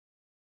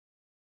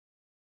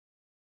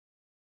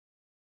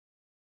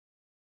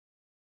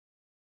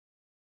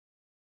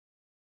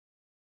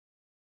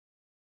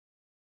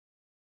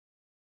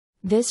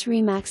This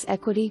RE/MAX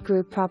Equity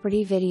Group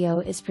property video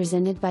is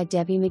presented by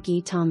Debbie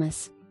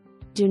McGee-Thomas.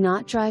 Do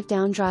not drive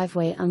down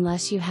driveway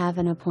unless you have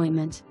an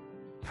appointment.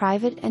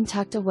 Private and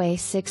tucked away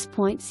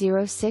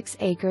 6.06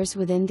 acres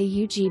within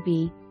the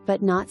UGB,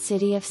 but not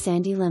City of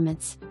Sandy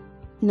limits.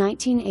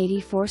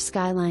 1984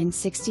 Skyline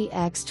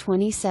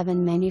 60x27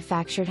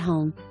 manufactured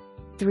home.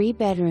 3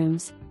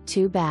 bedrooms,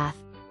 2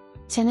 bath.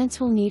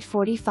 Tenants will need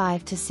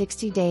 45 to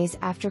 60 days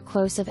after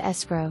close of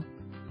escrow.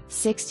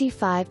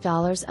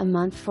 $65 a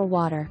month for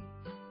water.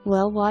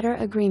 Well water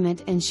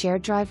agreement and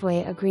shared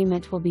driveway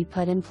agreement will be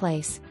put in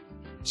place.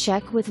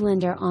 Check with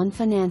lender on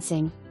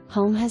financing.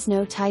 Home has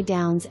no tie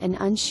downs and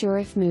unsure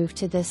if moved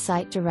to this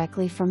site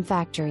directly from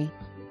factory.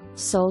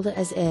 Sold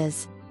as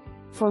is.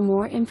 For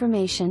more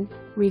information,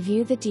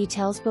 review the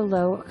details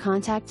below or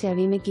contact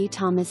Debbie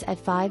McGee-Thomas at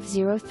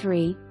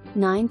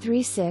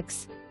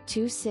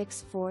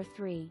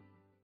 503-936-2643.